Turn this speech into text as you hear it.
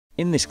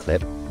In this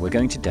clip, we're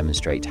going to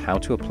demonstrate how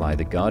to apply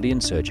the Guardian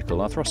Surgical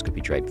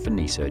Arthroscopy Drape for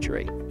knee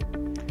surgery.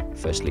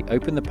 Firstly,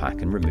 open the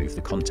pack and remove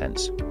the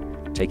contents,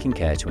 taking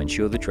care to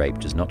ensure the drape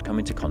does not come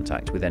into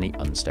contact with any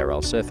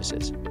unsterile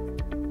surfaces.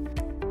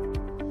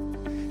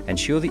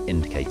 Ensure the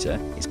indicator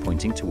is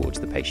pointing towards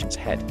the patient's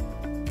head.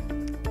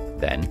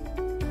 Then,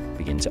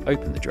 begin to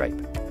open the drape.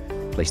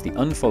 Place the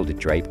unfolded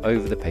drape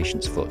over the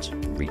patient's foot,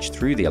 reach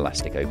through the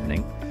elastic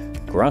opening,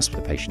 grasp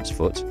the patient's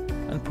foot,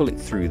 and pull it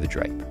through the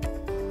drape.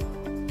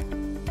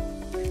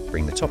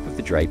 Bring the top of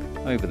the drape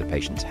over the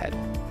patient's head.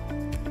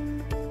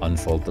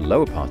 Unfold the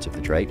lower part of the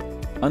drape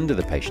under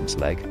the patient's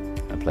leg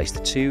and place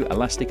the two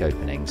elastic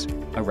openings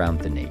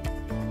around the knee.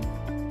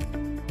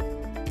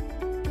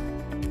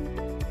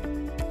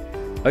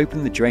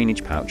 Open the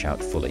drainage pouch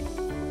out fully.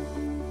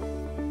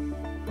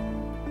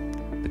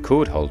 The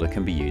cord holder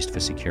can be used for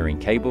securing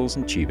cables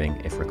and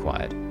tubing if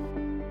required.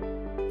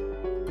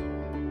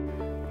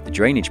 The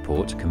drainage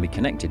port can be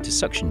connected to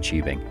suction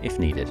tubing if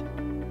needed.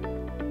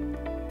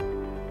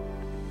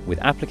 With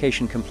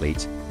application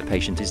complete, the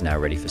patient is now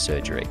ready for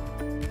surgery.